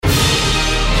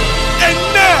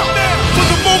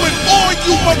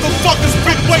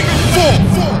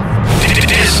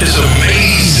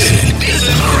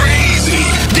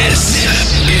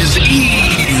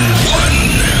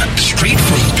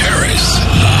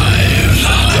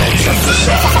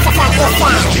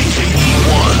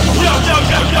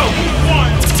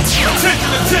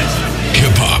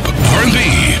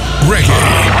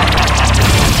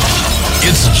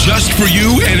for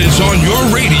you and is on your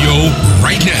radio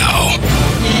right now.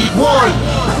 One,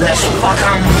 let's fuck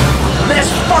 'em. Let's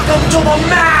fuck 'em to the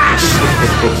max.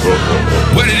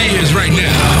 What it is right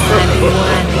now.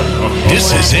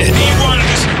 This is it.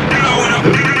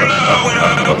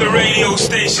 blowing up the radio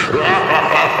station.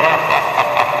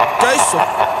 Geyser.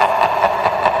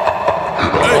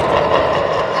 Hey.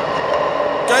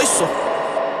 Geyser.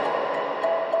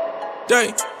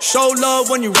 They show love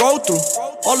when you roll through.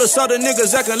 All the sudden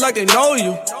niggas acting like they know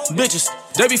you. Bitches,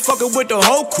 they be fucking with the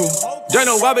whole crew. They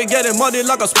know I be getting money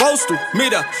like I'm supposed to. Me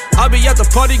that, I be at the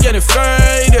party getting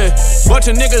faded. Bunch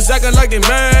of niggas acting like they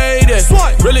made it.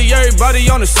 Really everybody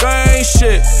on the same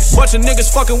shit. Bunch of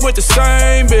niggas fucking with the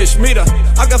same bitch. Me that,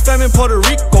 I got fam in Puerto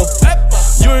Rico.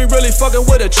 You ain't really fucking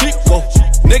with a Chico.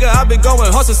 Nigga, I been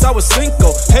going hard since I was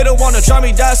cinco. Hater wanna try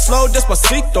me that slow,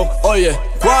 despacito. Oh yeah,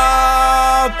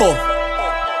 guapo.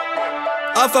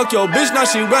 I fuck your bitch, now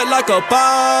she wet like a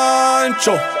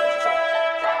poncho.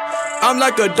 I'm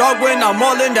like a dog when I'm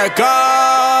all in that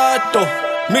gato.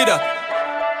 Mira,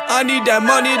 I need that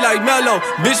money like Mello.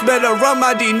 Bitch better run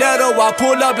my dinero. I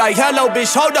pull up like hello,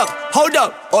 bitch, hold up.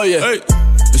 Oh yeah, hey.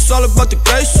 It's all about the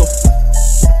queso.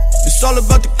 It's all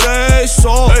about the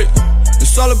queso. Hey.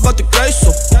 It's all about the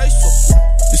queso.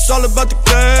 It's all about the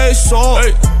queso.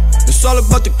 Hey. It's all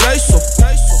about the queso.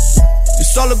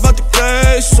 It's all about the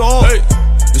queso. Hey.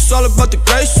 It's all about the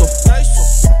queso.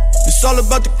 It's all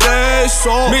about the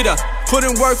queso. Mira, put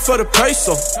in work for the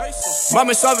peso.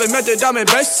 Mami sabe mete dame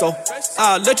beso.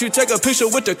 I'll let you take a picture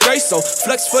with the queso.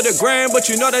 Flex for the gram, but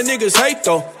you know that niggas hate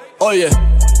though. Oh yeah,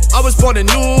 I was born in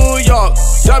New York.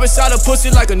 Dive inside a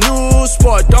pussy like a new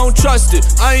sport. Don't trust it,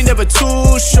 I ain't never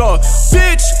too short.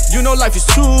 Bitch, you know life is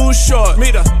too short.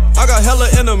 Mira, I got hella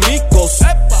enemigos.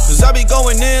 Cause I be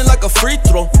going in like a free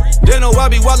throw. They know I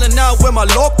be wildin' out with my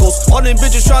locals. All them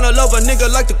bitches tryna love a nigga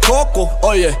like the Coco.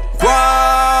 Oh yeah,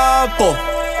 guapo.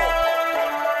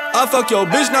 I fuck your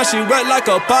bitch, now she wet like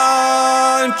a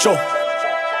poncho.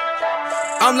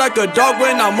 I'm like a dog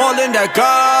when I'm all in that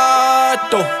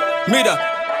gato. Mira,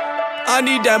 I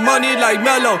need that money like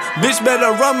Mello. Bitch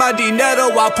better run my dinero.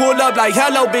 I pull up like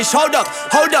hello, bitch, hold up.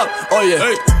 Oh yeah,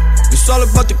 hey. It's all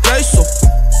about the queso.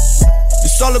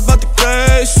 It's all about the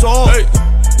queso. Hey.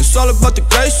 It's all about the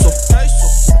queso.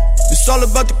 It's all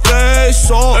about the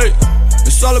queso. Hey.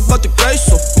 It's all about the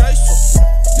queso.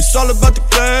 It's all about the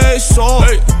queso.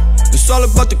 Hey. It's all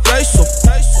about the queso.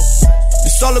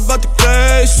 It's all about the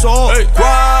queso. Hey.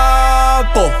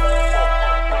 Guapo.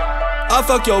 I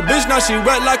fuck your bitch, now she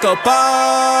wet like a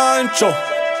poncho.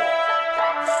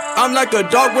 I'm like a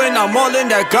dog when I'm all in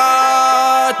that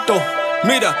gato.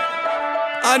 Mira,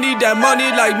 I need that money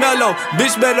like Mello.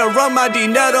 Bitch better run my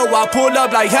dinero. I pull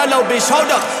up like hello, bitch, hold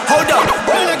up.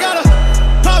 Man, I got a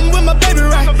problem with my baby,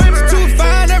 right? It's too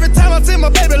fine every time I see my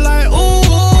baby like,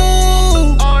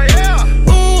 ooh. Oh yeah.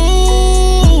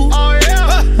 Ooh. Oh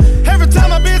yeah. Every time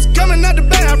my bitch coming out the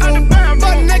bathroom,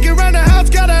 butt naked around the house,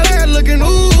 got that ass looking,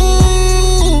 ooh.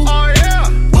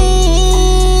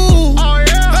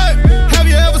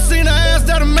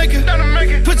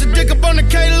 On the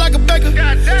K like a baker. She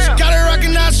got it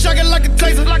rockin' out, shockin' like a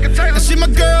taser. And she my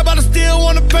girl, but I still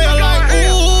wanna pay her like,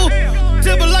 ooh.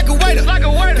 Tip her like a waiter.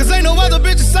 Cause ain't no other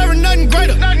bitches serving nothing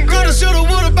greater. Coulda, shoulda,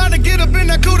 woulda, about to get up in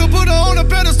that cooler. Put her on a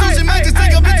pedestal, she might just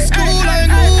take a bitch to school like,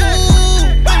 ooh.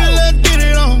 Baby, let's get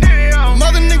it on.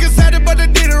 Mother niggas had it, but they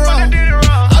did it wrong.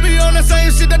 I be on that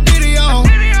same shit that did it on.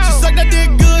 She suck that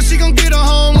dick good, she gon' get her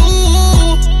home,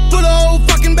 ooh. Put a whole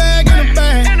fucking bag in the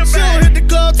bag. She don't hit the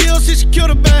club till she kill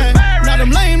the bag. Now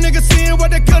them lame niggas seeing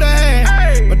what they coulda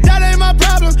had. But that ain't my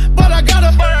problem, but I got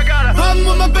a problem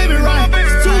with my baby, right?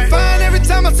 It's too fine every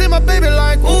time I see my baby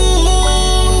like,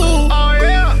 ooh. Oh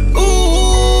yeah.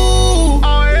 Ooh.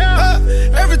 Oh yeah.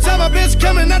 Every time my bitch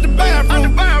coming out the bathroom,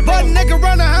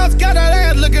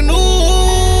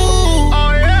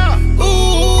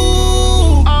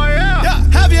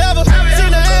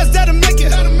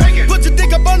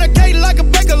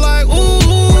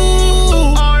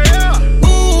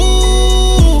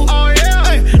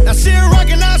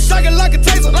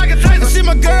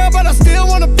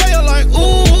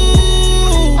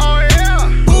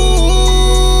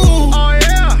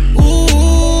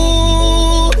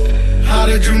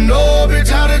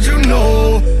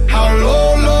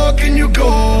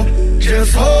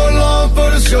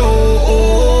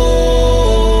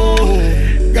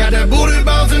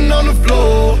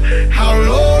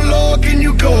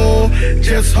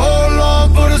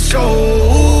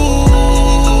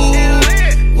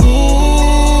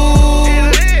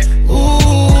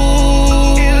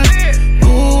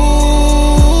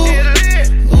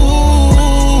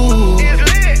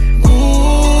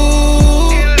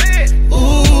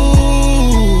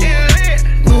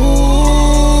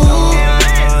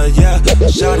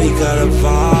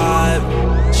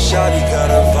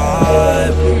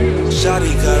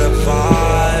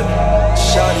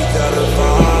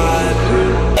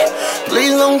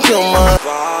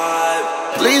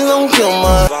 Please don't kill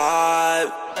my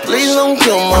vibe. Please don't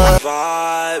kill my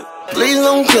vibe. Please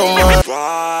don't kill my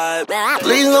vibe.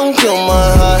 Please don't kill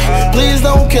my high. Please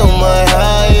don't kill my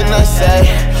high. And I say,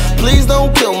 please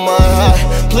don't kill my high.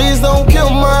 Please don't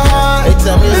kill my high. They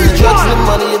tell me it's the drugs and the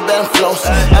money, it better flows.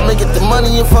 I'ma get the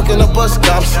money and fucking the bus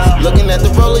cops. Looking at the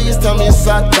roller, you tell me it's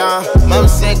hot time. Mama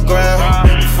said ground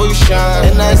before you shine.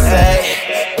 And I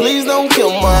say, please don't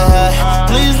kill my high.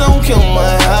 Please don't kill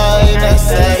my high. And I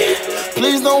say,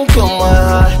 please don't kill my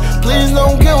high. Please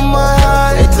don't kill my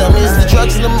high. They tell me it's the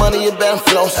drugs and the money, it better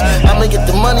flows. I'ma get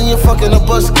the money and fucking the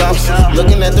bus cops.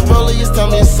 Looking at the roller, you tell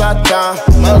me it's hot time.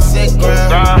 Mama said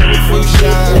ground before you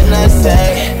shine. And I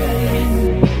say,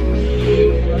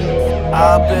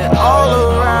 I've been all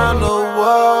around the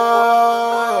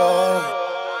world.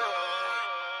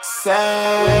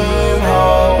 Same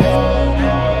hole.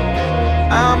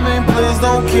 I mean, please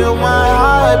don't kill my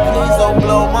high. Please don't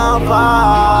blow my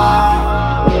vibe.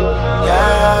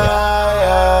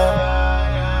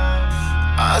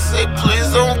 I say,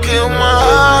 please don't kill my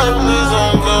heart, please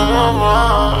don't kill my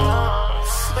heart.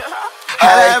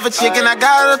 Had to have a chicken, I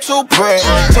got her too pretty.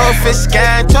 Told fish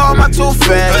gang, told my tooth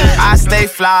fat. I stay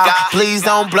fly, please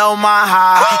don't blow my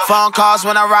high. Phone calls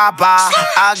when I ride by,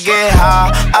 I get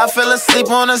high. I fell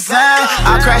asleep on the Zan.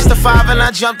 I crashed the 5 and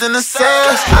I jumped in the 6.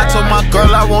 I told my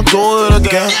girl I won't do it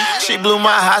again. She blew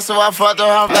my high, so I fucked her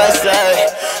up. I say,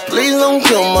 please don't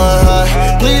kill my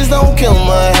high. Please don't kill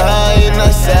my high. And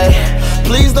I say,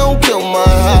 please don't kill my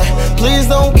high. Please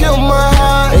don't kill my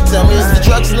high. They tell me it's the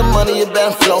drugs and the money, it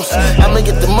better flows. I'ma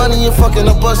get the money and fucking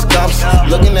the bus cops.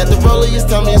 Looking at the roller, you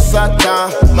tell me it's hot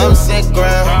time. Mama said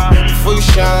ground before you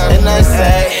shine. And I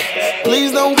say,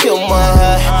 please don't kill my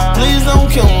high. Please don't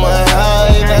kill my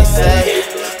high. And I say,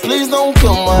 please don't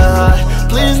kill my high.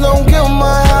 Please don't kill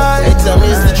my high. They tell me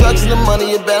it's the drugs and the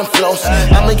money, it better flows.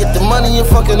 I'ma get the money and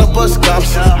fucking the bus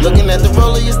cops. Looking at the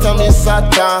roller, you tell me it's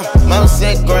hot time. Mama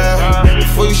said ground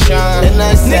before you shine. And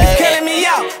I say, niggas counting me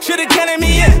out, shoulda counted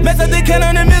me in. Mess up the count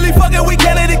on the milli, fuck it, we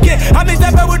count it again. I mix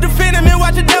that back with the phantom and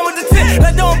watch it down with the 10.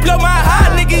 Like don't blow my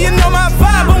high, nigga, you know my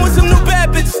vibe. I'm with some new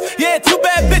bad bitches, yeah, 2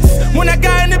 bad bitches. When I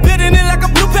got in the building, it like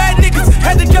a blue pad niggas.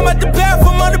 Had to come out the bath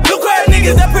from all the blue crab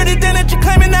niggas. That pretty thing that you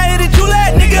claiming, I hit it, you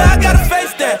lad, nigga. I gotta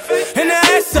face that, and the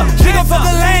ass up. She gon' fuck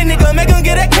a lame nigga, make him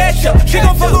get that cash up. She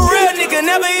gon' fuck a real nigga,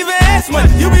 never even ask money.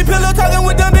 You be pillow talking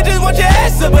with them bitches, want your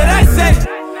ass up. But I say,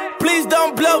 please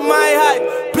don't blow my high.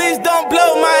 Please don't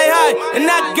blow my high. And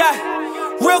I got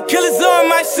real killers on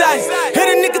my side. Hit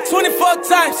a nigga 24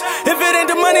 times. If it ain't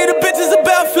the money, the bitches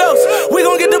about flows. We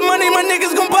gon' get the money, my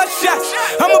niggas gon' bust shots.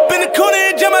 I'm up in the corner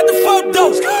and jump out the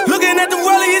photos. Looking at the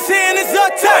roller, he's saying it's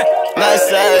our time. I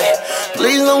say,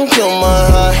 please don't kill my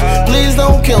high. Please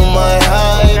don't kill my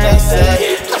high. And I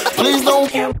say, please don't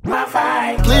kill my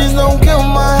vibe. Please don't kill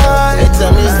my high. They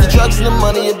tell me it's the drugs and the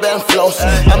money, it better flows.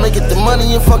 I'ma get the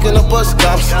money and fucking the bus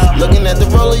cops. Looking at the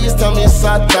roller, you tell me it's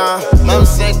hot time. Mama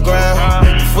said ground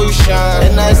before you shine.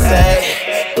 And I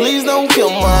say, please don't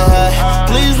kill my high.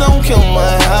 Please don't kill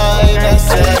my high. And I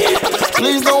say,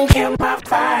 please don't kill my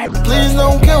vibe. Please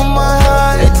don't kill my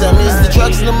high. They tell me it's the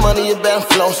drugs and the money, it better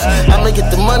flows. I'ma get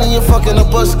the money and fucking the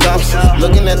bus cops.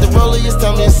 Looking at the roller, you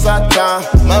tell me it's hot time.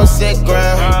 Mama said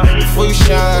ground before you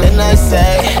shine. And I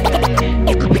say,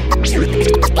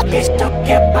 bitch don't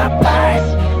kill my vibe.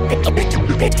 Bitch don't kill my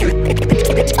vibe.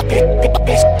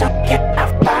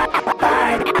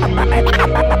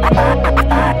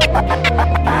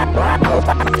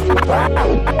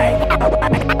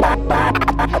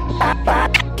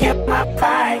 Kill my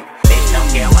vibe. Bitch don't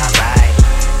kill my vibe.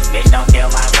 Bitch don't kill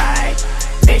my vibe.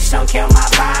 Bitch don't kill my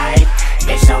vibe.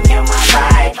 Bitch don't kill my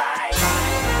vibe.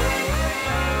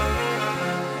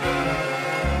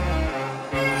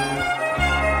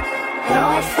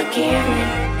 Lord forgive me.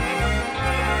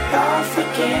 Lord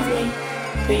forgive me.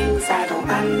 Things I don't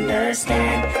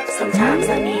understand. Sometimes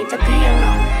I need to be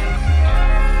alone.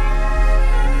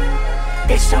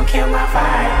 Bitch don't kill my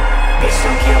vibe. Bitch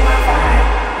don't kill my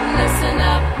vibe. Listen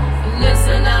up,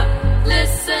 listen up,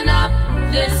 listen up,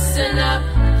 listen up,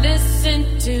 listen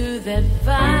to that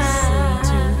vibe.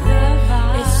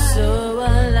 It's so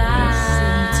alive.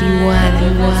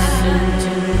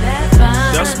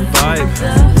 That's a vibe.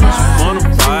 Wanna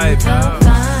vibe.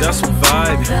 That's a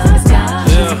vibe.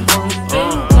 Yeah.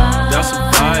 That's a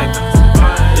vibe.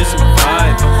 It's a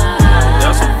vibe.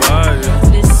 That's a vibe.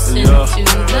 Yeah.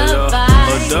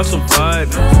 That's a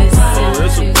vibe. Oh,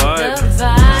 it's a vibe.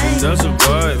 That's a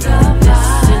vibe.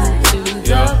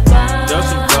 Yeah.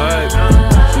 That's a vibe.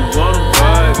 She wanna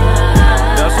vibe.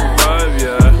 That's a vibe.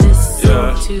 Yeah. Yeah.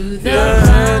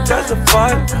 Yeah. That's a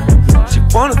vibe. She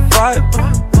wanna vibe.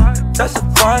 That's a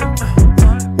vibe.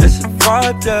 It's a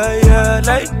vibe. yeah,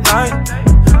 late night.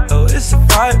 Oh, it's a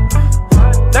vibe.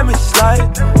 Let me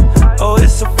slide. Oh,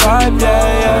 it's a vibe,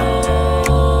 yeah.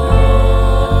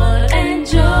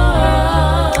 Enjoy.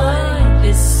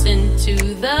 Listen to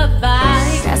the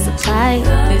vibe. That's a vibe.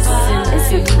 Listen It's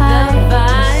to a the vibe.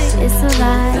 vibe. It's a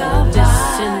vibe.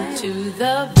 Listen to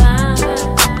the vibe.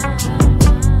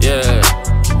 Yeah.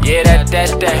 Yeah, that.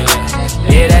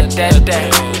 Yeah, that.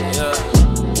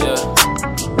 Yeah.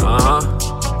 Uh-huh.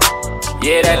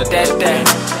 Yeah, that.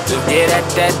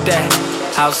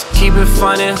 Housekeeping,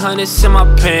 finding hundreds in my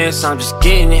pants. I'm just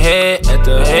getting head at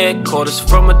the headquarters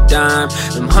from a dime.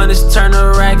 Them hundreds turn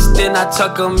to racks, then I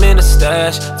tuck them in a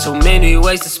stash. Too many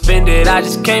ways to spend it, I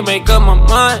just can't make up my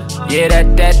mind. Yeah,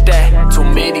 that. Too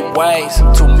many ways. Yeah,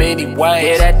 that. Too many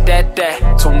ways. Yeah, that.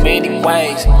 Too many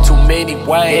ways.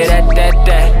 Yeah,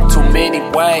 that. Too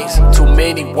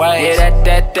many ways. Yeah,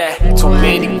 that. Too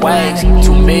many ways.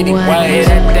 Too many ways.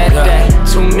 Yeah, that.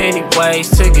 Too many ways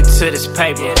to get to this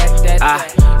paper. I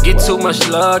get too much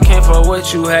love, can't fuck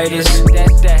with you haters.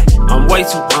 I'm way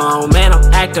too on, man, I'm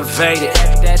activated.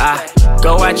 I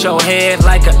go at your head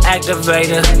like an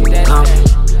activator.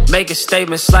 Making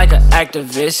statements like an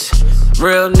activist.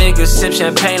 Real niggas sip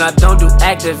champagne, I don't do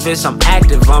activists. I'm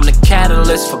active, I'm the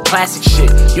catalyst for classic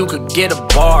shit. You could get a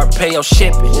bar, pay your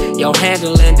shipping, your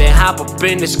handling, then hop up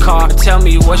in this car. Tell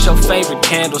me what's your favorite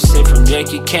candle, sent from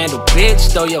Yankee Candle.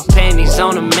 Bitch, throw your panties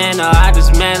on the manor, I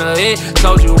dismantle it.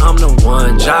 Told you I'm the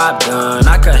one, job done,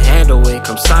 I could handle it.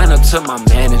 Come sign up to my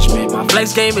management. My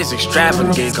flex game is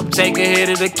extravagant, come take a hit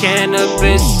of the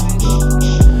cannabis.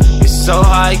 It's so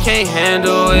high, can't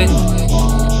handle it.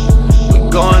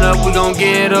 Going up, we gon'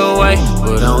 get away,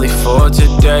 but only for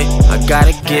today. I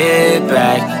gotta get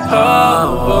back.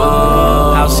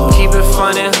 Oh, housekeeping,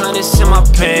 finding hundreds in my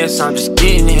pants. I'm just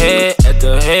getting head at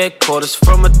the headquarters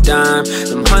from a dime.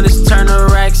 Them hundreds turn to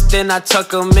racks, then I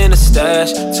tuck them in a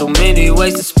stash. Too many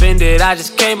ways to spend it, I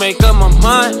just can't make up my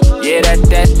mind. Yeah, that.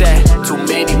 Too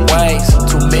many ways.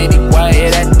 Too many ways.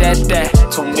 Yeah, that.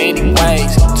 Too many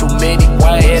ways. Too many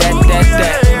ways. Yeah,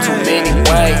 that. Too many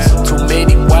ways. Too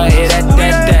many ways. Yeah,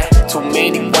 that. Too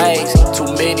many ways, too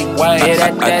many ways.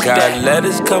 I got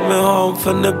letters coming home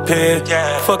from the pen.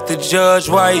 Fuck the judge,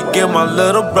 why he give my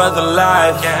little brother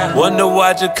life? Wonder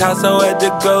why Jacasso had to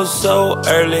go so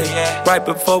early, right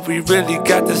before we really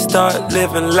got to start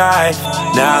living life.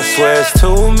 Now I swear it's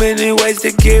too many ways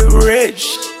to get rich,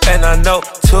 and I know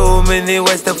too many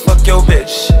ways to fuck your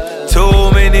bitch.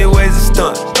 Too many ways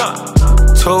to stunt,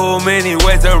 too many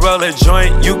ways to roll a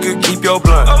joint. You could keep your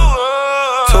blunt.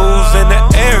 Tools in the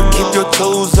air, keep your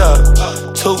tools up.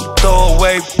 2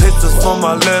 throwaway pistols for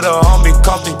my little homie,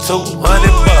 cost me $200.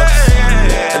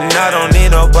 And I don't need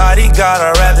no bodyguard,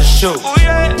 I'd rather shoot.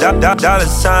 Dollar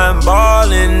sign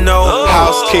ballin', no.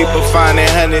 Housekeeper finding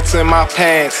hundreds in my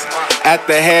pants. At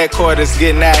the headquarters,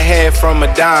 getting that head from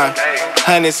a dime.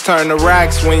 Hundreds turn to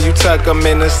racks when you tuck them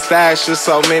in the stash. There's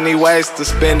so many ways to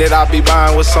spend it, I'll be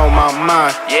buying what's on my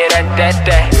mind. Yeah,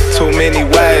 that. Too many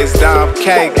ways, Dom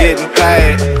K getting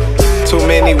paid. Too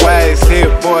many ways, hit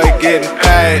boy getting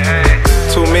paid.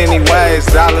 Too many ways,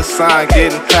 dollar sign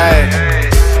getting paid.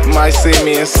 You might see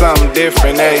me in something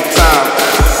different every time.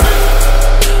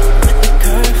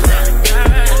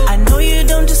 I know you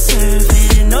don't deserve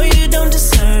it, no you don't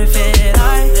deserve it.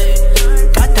 I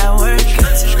got that work.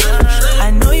 I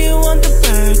know you want the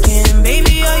Birkin,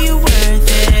 baby, are you worth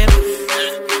it?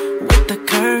 With the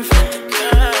curve,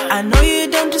 I know you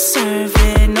don't deserve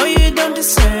it, no you don't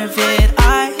deserve it.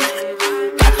 I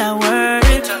got that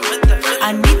word.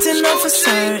 I need to know for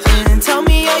certain. Tell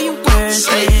me, are you worth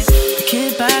it? The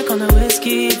kid back on the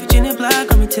whiskey, Virginia Blac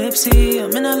got me tipsy.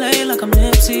 I'm in LA like I'm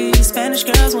Nipsey. Spanish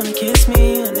girls wanna kiss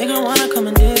me, a nigga wanna come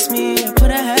and diss me. I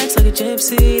put a hex like a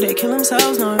gypsy. They kill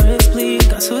themselves, no risk, please.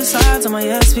 Got suicides on my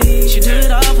SV. She do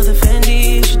it all for the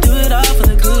Fendi, she do it all for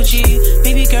the Gucci.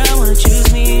 Baby girl wanna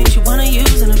choose me, she wanna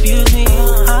use and abuse me.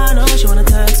 I know she wanna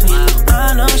text me,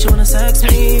 I know she wanna sex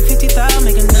me. 50,000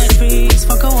 make a neck freeze,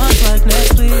 fuck her once like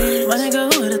next please. My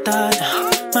nigga, who would've thought now?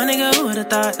 My nigga, who would've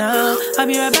thought now? I'll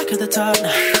be right back at the top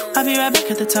now, I'll be right back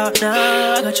at the top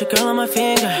now. I got your girl on my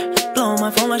finger, blow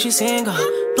my phone like she's single,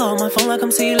 blow my phone like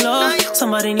I'm CeeLo.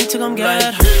 Somebody need to come get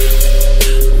her.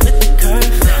 With the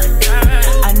curve,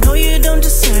 I know you don't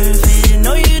deserve it,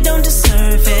 no you don't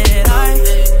deserve it. I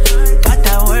got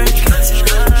that work.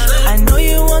 I know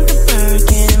you want the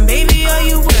Birkin, baby, are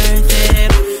you worth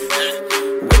it?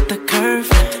 With the curve,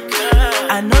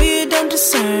 I know you don't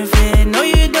deserve it, no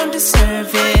you don't deserve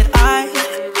it. I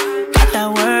got that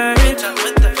word.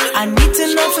 I need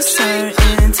to know for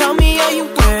certain. Tell me, are you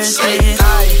worth it?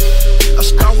 A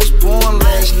star was born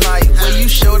last night. When you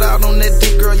showed out on that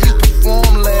dick, girl, you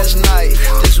performed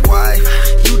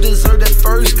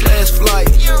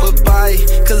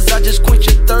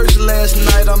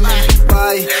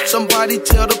Somebody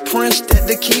tell the prince that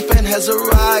the keeping has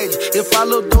arrived. If I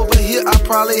looked over here, I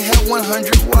probably have 100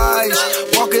 wives.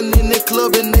 Walking in the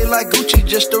club and they like Gucci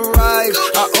just arrived.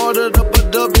 I ordered up a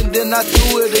dub and then I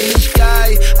threw it in the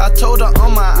sky. I told her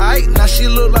on my eye, now she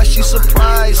look like she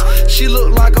surprised. She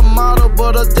look like a model,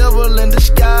 but a devil in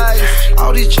disguise.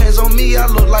 All these chains on me, I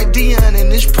look like Dion in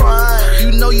his prime.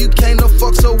 You know you can't no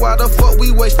fuck, so why the fuck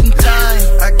we wasting time?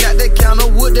 I got that kind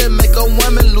of wood that make a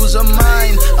woman lose her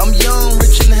mind. I'm young,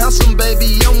 rich and handsome,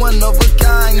 baby, I'm one of a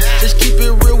kind. Just keep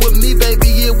it real with me, baby,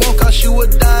 it won't cost you a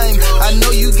dime. I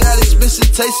know you got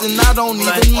expensive taste and I don't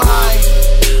even mind.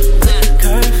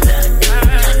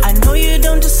 I know you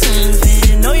don't deserve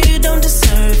it, no you don't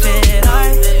deserve it.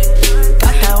 I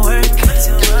got that work.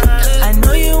 I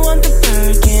know you want the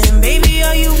Birkin, baby,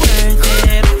 are you worth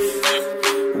it?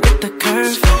 With the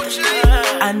curve,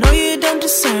 I know you don't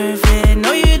deserve it,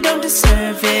 no you don't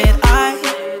deserve it. I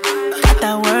got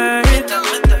that work.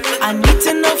 I need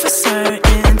to know for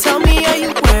certain, tell me are you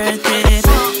worth it?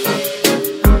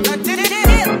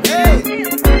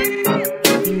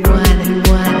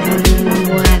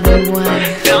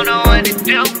 Don't know what to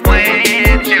do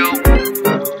with you.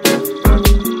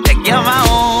 I got my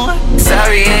own.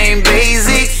 Sorry, I ain't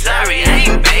basic. Sorry, I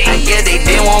ain't basic. Yeah, they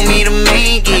didn't want me to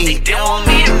make it.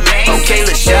 Okay,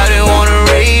 let's shout it, wanna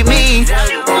raid me.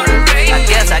 I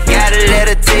guess I gotta let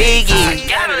her take it.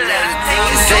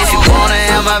 She said she wanna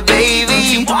have my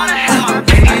baby. I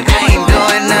ain't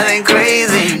doing nothing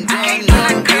crazy.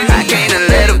 I can't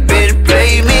let a bitch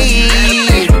play me.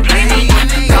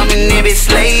 Call me Nebu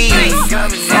slave.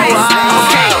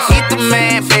 Okay, eat the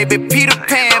man, baby, Peter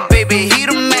Pan, baby, he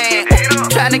the man.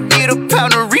 Tryna get a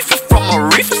pound of reefer from a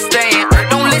reefer stand.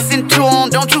 Don't listen to him,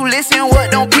 don't you listen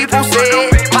what them people say.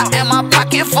 My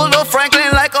pocket full of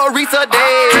Franklin like Aretha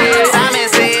Day. Simon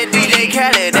said DJ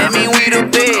Khaled, that mean we the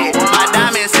big. My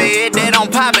diamond said that I'm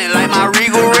popping like my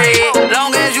Regal Red.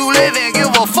 Long as you live and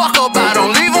give a fuck about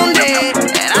them, leave them dead.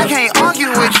 And I can't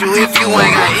argue with you if you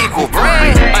ain't got equal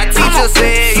bread. My teacher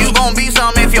said you gon' be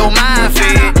something if your mind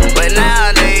fed. But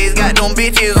nowadays got them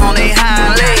bitches on they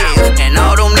hind legs. And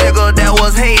all them niggas that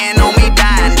was hating on me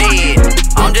dying dead.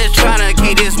 I'm just tryna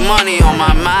keep this money on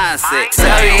my mindset.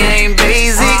 Sorry, I ain't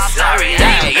basic.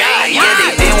 Yeah,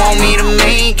 they didn't want me to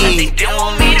make it.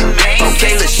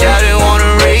 Okay, let's shout it,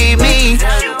 wanna raid me.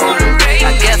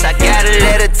 I guess I gotta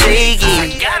let her take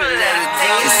it.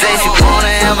 She said she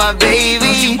wanna have my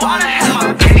baby. I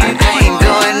ain't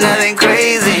doing nothing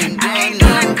crazy.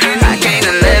 I can't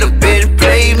let a bitch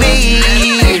play me.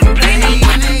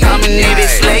 I'm a Nebu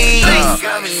slave.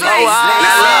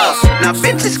 Now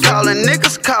bitches calling,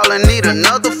 niggas calling, need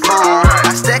another phone.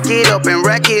 I stack it up and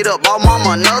rack it up, bought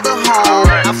mama another home.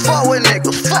 I fuck with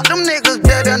niggas, fuck them niggas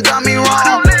that done me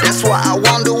wrong. That's why I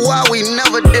wonder why we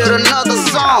never did another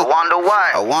song.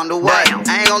 I wonder why.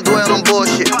 I ain't gon' dwell on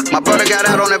bullshit. My brother got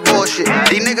out on that bullshit.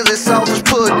 These niggas is soft as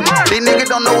pudding. These niggas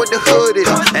don't know what the hood is.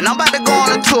 And I'm about to go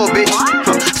on a tour, bitch.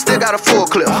 Still got a full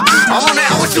clip. I'm on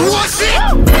that, I wish you would shit.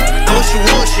 I wish you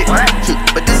would shit.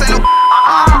 But this ain't no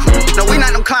no, we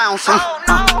not them clowns.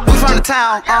 We from the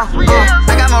town. I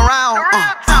got my round.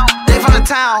 They from the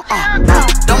town.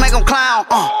 Don't make them clown.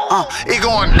 It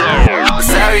going down.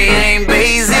 Sorry, I ain't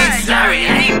basic.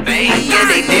 Yeah,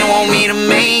 they didn't want me to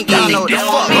make it. Know what the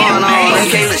fuck going on.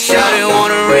 Okay, let's shout it,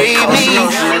 wanna raid me.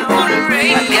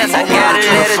 I guess I gotta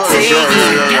let her take it.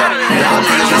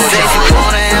 She said she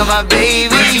wanna have my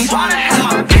baby.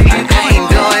 I ain't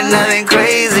doing nothing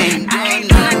crazy.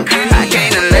 I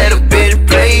can't let a bitch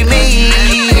play me.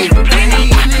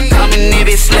 I'm a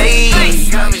Nebu slave.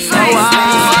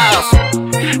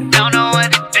 Don't know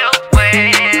what to do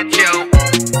with you.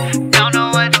 Don't know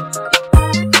what to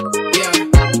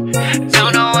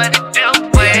do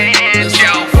with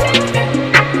you.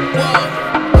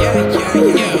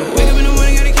 Wake up in the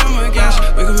morning, gotta count my cash.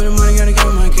 Wake up in the morning, gotta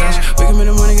count my cash. Wake up in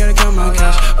the morning, gotta count my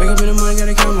cash. Wake up in the morning,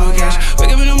 gotta count my cash.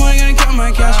 Wake up in the morning, gotta count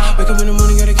my cash. Wake up in the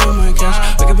morning, gotta count my cash.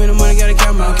 Wake up in the morning, gotta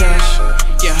count my cash.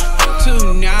 Yeah,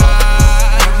 tonight,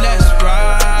 let's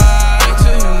ride.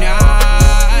 Tonight,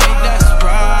 let's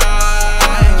ride.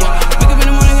 Yeah, wake up in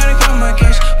the morning, gotta count my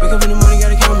cash. Wake up in the morning,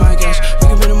 gotta count my cash.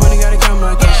 Wake up in the morning, gotta count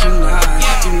my cash.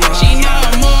 She know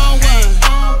I'm on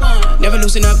one. Never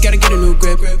loosen up, gotta get a new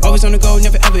grip. Always on the go,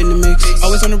 never ever in the mix.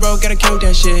 Always on the road, gotta count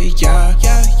that shit. Yeah.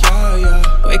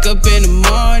 Wake up in the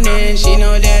morning, she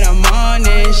know that I'm on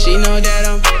it. She know that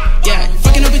I'm, yeah.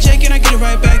 Fucking up a check and I get it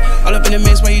right back. All up in the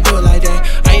mix, why you do it like that?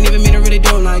 I ain't even mean to really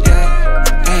do it like that.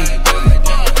 Hey,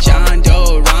 John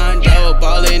Doe, Rondo,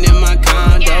 ballin' in my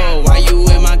condo. Why you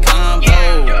in my combo?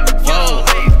 Whoa,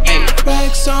 hey.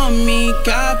 Racks on me,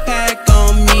 got back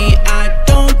on me. I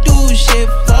don't do shit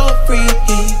for free.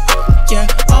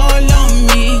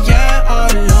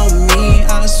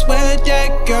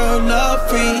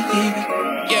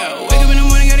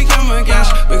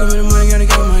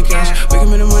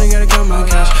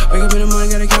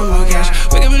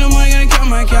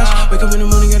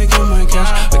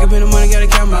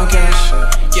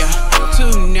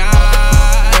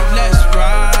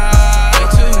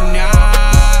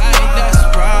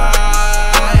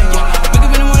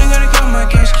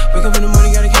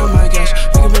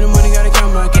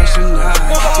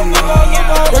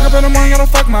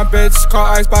 rich, call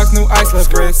icebox, new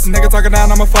iceless wrist. Nigga talking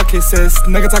down, I'ma fuck his sis.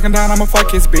 Nigga talking down, I'ma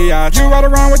fuck his biatch. You ride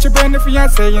around with your brand new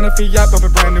fiance in a Fiat,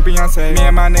 bumpin' brand new Beyonce. Me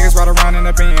and my niggas ride around in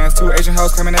the Benz. Two Asian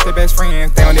hoes claiming that they best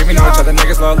friends. They don't even know each other.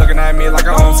 Niggas love looking at me like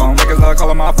I own some. Niggas love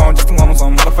calling my phone just to loan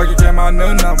some. Motherfucker get my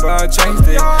new number, I changed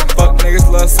it. Fuck niggas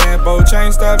love saying both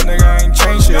chain stuff, nigga ain't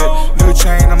changed shit. New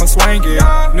chain, I'ma swing it.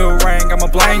 New ring, I'ma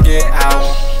blank it out.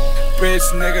 Bitch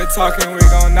nigga talking, we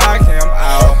gon' knock him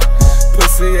out.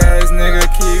 Pussy ass nigga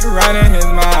keep running his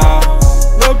mouth.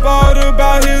 Lil' bold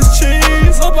about his cheese.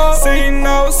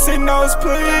 See nose,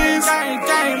 please.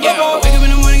 Yeah, wake up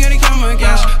in the morning, gotta count my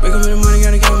cash. Wake up in the morning,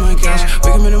 gotta count my cash.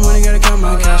 Wake up in the morning, gotta count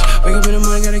my cash. Wake up in the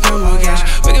morning, gotta count my cash.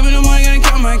 Wake up in the morning, gotta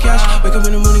count my cash. Wake up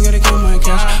in the morning, gotta count my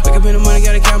cash. Wake up in the morning,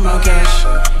 gotta count my cash.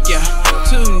 Yeah,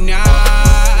 tonight,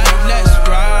 let's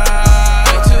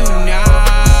ride. Tonight,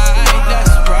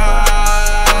 let's ride.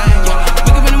 Yeah,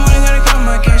 wake up in the morning, gotta count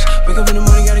my cash. Wake up in the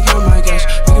morning, gotta count my cash.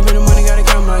 Wake up in the morning, gotta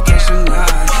count my cash tonight.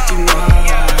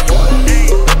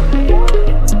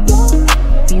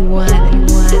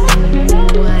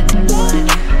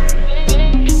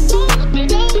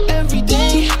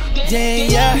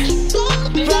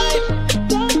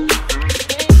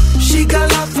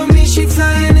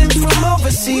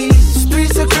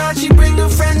 Streets are crowd, she bring a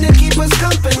friend to keep us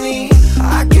company.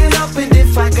 I can't help it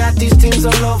if I got these things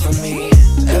all over me.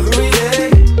 Every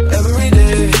day, every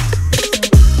day.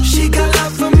 She got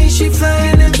love for me, she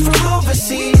flying in from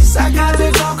overseas. I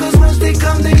gotta go cause once they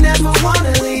come they never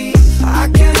wanna leave. I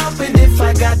can't help it if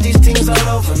I got these things all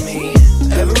over me.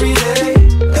 Every day,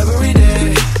 every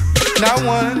day. Not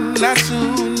one, not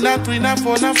two, not three, not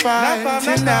four, not five.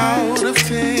 10 out of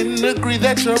 10 agree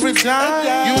that you're a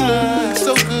dime. You look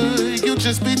so good, you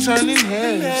just be turning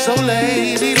heads. So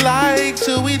ladylike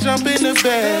till we jump in the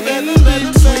bed.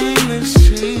 Between the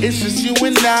sheets, it's just you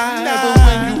and I. But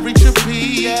when you reach your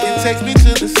peak, it takes me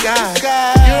to the sky.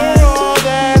 You're all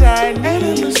that I need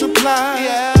in the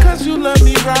supply. Cause you love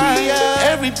me right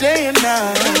every day and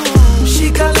night.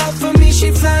 She got love for me, she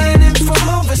flying in from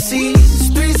overseas.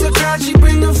 Streets are crowd, she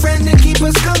bring a friend to keep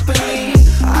us company.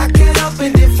 I can't help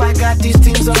it if I got these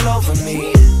things all over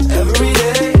me. Every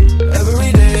day,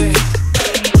 every day.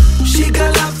 She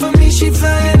got love for me, she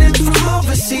flying in from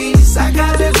overseas. I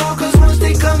gotta go cause once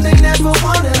they come they never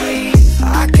wanna leave.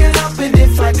 I can't help it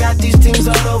if I got these things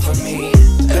all over me.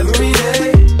 Every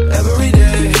day, every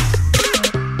day.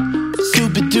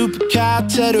 Super duper cop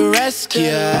to the rescue.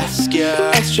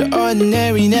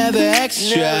 Extraordinary, never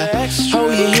extra.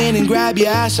 Hold your hand and grab your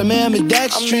ass, I'm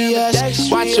ambidextrous.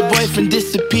 Watch your boyfriend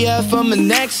disappear from the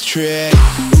next trick.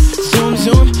 Zoom,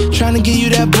 zoom, tryna get you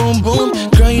that boom, boom.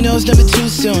 Girl, you know it's never too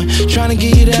soon. Tryna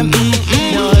get you that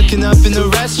Now hooking up in the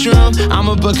restroom,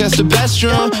 I'ma book us the best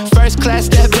room. First class,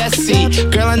 that best seat.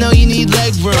 Girl, I know you need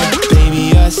leg room.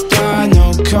 Baby, a star,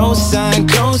 no cosign,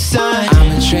 cosign.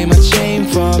 I'ma trade my chain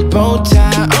for a bow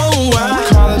tie. Oh, I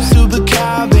call up super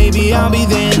car, baby, I'll be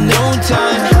there in no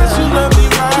time. Cause you love me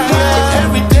right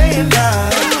every day and night.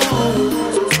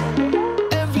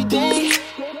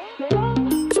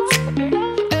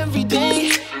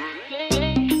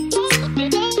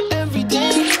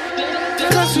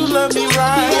 Love me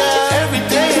right every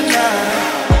day and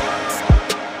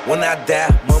night. When I die,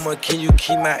 mama, can you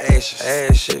keep my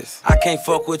ashes? I can't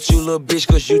fuck with you, little bitch,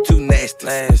 cause you too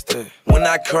nasty. When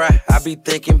I cry, I be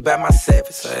thinking about my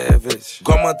savage.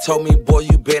 Grandma told me, boy,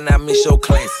 you better not miss your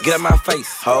class. Get out my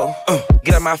face, ho.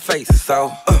 Get out my face,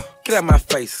 so. Get out my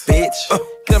face, bitch.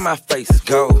 Get out my face,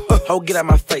 go. Ho, get out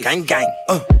my face, gang.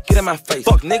 Get out my face,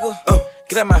 fuck nigga.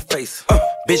 Get out my face,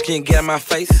 bitch, can you get out my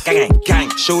face? Gang.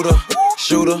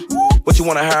 Shooter. What you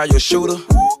wanna hire your shooter?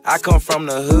 I come from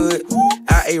the hood.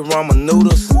 I ate ramen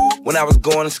noodles when I was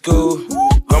going to school.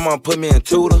 Grandma put me in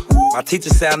tutor. My teacher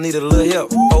said I needed a little help.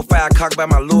 4-5 cock by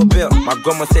my little belt. My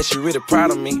grandma said she really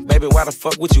proud of me. Baby, why the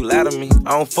fuck would you lie to me?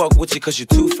 I don't fuck with you cause you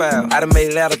too foul. I done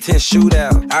made it out of 10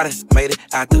 shootout. I done made it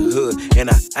out the hood. And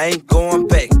I ain't going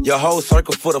back. Your whole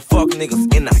circle for the fuck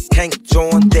niggas. And I can't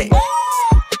join that.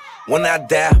 When I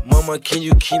die, mama, can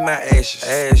you keep my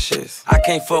ashes? I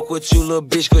can't fuck with you, little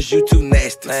bitch, cause you too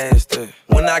nasty.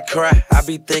 When I cry, I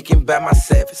be thinking about my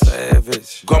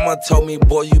savage. Grandma told me,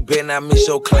 boy, you better not miss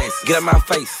your class. Get out my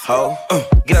face, ho.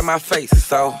 Get out my face,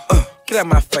 so. Get out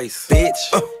my face,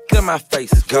 bitch. Get out my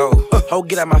face, go. Ho,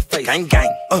 get out my face, gang. Get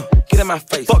out my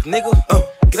face, fuck nigga.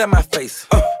 Get out my face,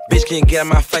 bitch, can you get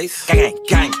out my face?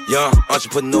 Gang. Young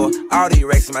entrepreneur, all these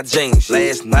racks in my jeans.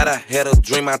 Last night I had a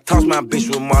dream, I tossed my bitch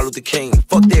with Martin Luther King.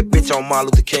 Fuck that bitch on Martin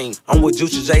Luther King. I'm with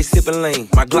Juicy J sippin' lean.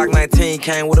 My Glock 19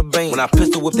 came with a beam. When I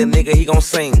pistol whip that nigga, he gon'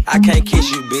 sing. I can't kiss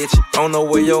you, bitch. I don't know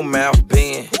where your mouth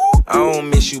been. I don't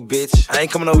miss you, bitch. I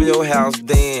ain't coming over your house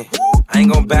then. I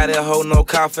ain't gon' buy that hoe no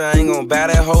coffee, I ain't gon' buy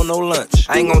that hoe no lunch.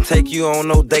 I ain't gon' take you on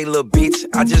no date, little bitch,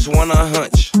 I just want a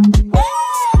hunch.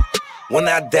 When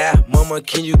I die, mama,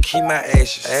 can you keep my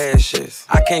ashes?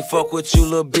 I can't fuck with you,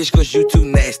 little bitch, cause you too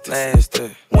nasty.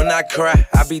 When I cry,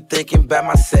 I be thinking about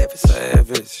my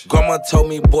savage. Grandma told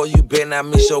me, boy, you better not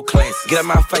miss your class. Get out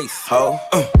my face, ho.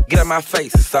 Get out my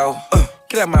face, so.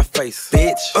 Get out my face,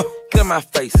 bitch. Get out my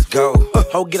face, go.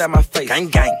 Ho, get out my face, gang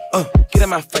gang. Get out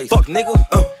my face, fuck nigga.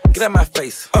 Get out my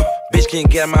face, bitch, can you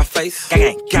get out my face?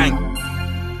 Gang gang gang.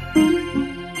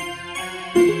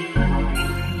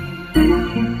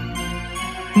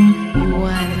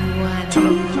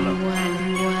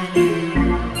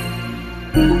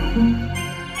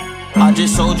 I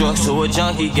just sold drugs to a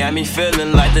junkie, got me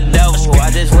feeling like the devil. I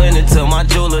just went into my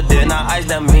jeweler, then I iced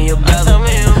that me a bezel.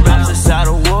 Outside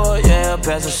of wood, yeah,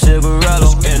 pass a cigarette.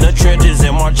 In the trenches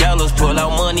in Margellas, pull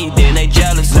out money, then they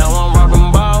jealous. Now I'm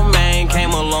rockin' ball, man,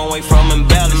 came a long way from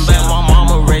embellished. My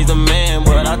mama raised a man,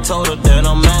 but I told her that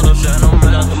I'm honest.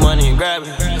 Pull out the money and grab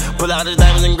it, pull out his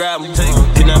diamonds and grab them.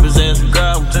 Kidnap his ass and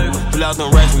grab him, pull out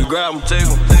them racks and grab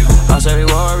them. I say we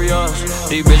warriors,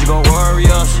 these bitches gon' worry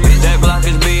us. That block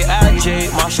is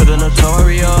B.I.G., my shooter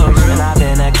notorious. And I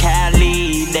been a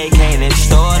Cali, they can't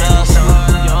extort us.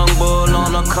 Young bull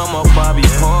on the come up, Bobby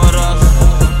Porter.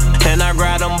 And I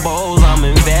grab them bowls, I'm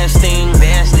investing.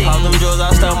 All them jewels,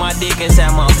 I stuck my dick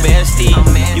inside my bestie.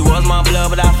 You was my blood,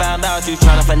 but I found out you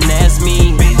tryna finesse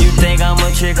me. You think I'm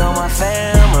a chick on my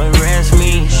fam, arrest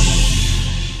me.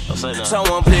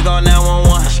 Someone please call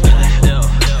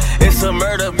 911. It's a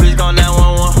murder, please call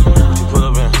 911. Pull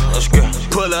up in, let's go.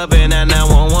 Pull up in that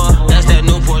 911. That's that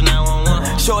Newport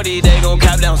 911. Shorty, they gon'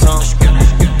 cap down some.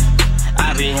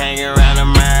 I be hanging around a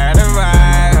murderer.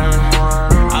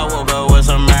 I woke up with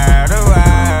some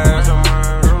murderers.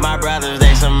 My brothers,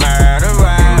 they some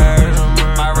murderers.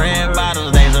 My red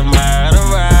bottles, they some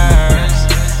murderers.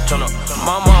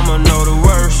 My mama know the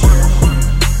worst.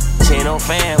 She ain't no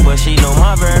fan, but she know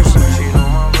my verse.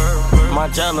 My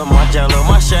jello, my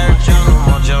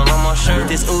shirt.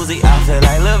 This Uzi, I feel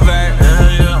like Levert.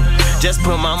 Just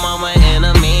put my mama in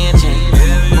a mansion.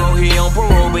 Bro, he on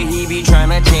parole, but he be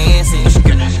tryna chance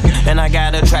it. And I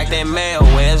gotta track that mail,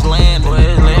 where's landed?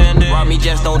 Rob me,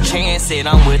 just don't chance it.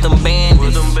 I'm with them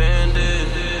bandits.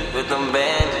 With them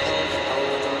bandits.